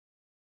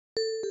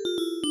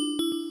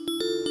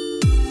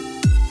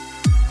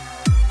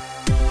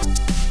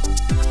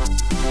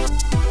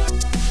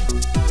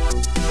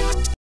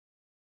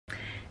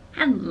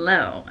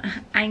Hello.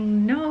 I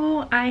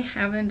know I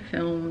haven't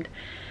filmed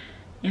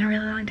in a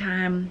really long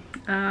time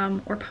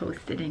or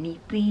posted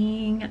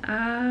anything,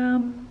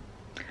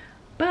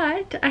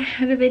 but I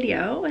had a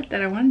video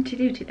that I wanted to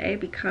do today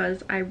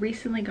because I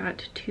recently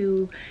got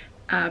to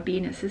be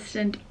an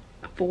assistant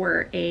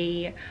for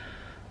a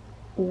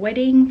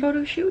wedding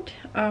photo shoot,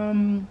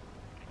 and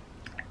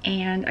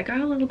I got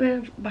a little bit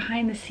of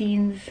behind the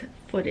scenes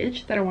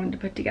footage that I wanted to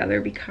put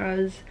together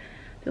because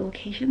the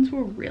locations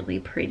were really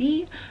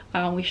pretty.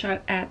 We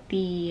shot at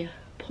the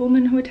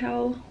Pullman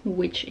Hotel,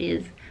 which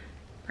is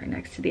right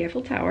next to the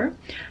Eiffel Tower,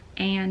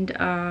 and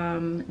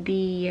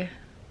the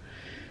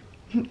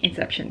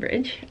Inception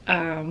Bridge,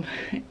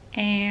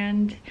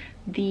 and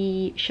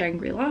the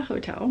Shangri-La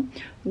Hotel,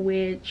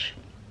 which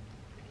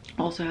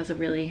also has a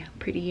really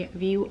pretty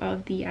view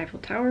of the Eiffel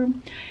Tower.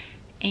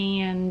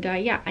 And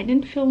yeah, I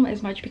didn't film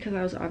as much because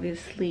I was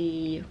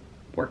obviously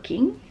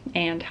working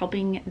and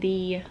helping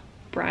the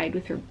bride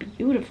with her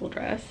beautiful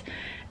dress,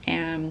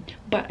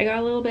 but I got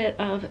a little bit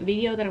of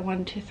video that I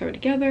wanted to throw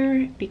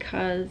together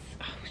because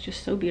it was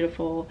just so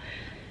beautiful.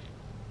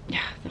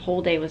 Yeah, the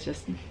whole day was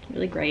just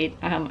really great.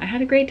 I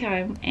had a great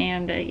time,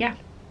 and yeah,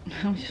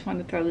 I just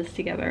wanted to throw this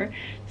together,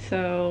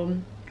 so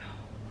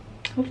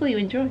hopefully you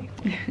enjoy.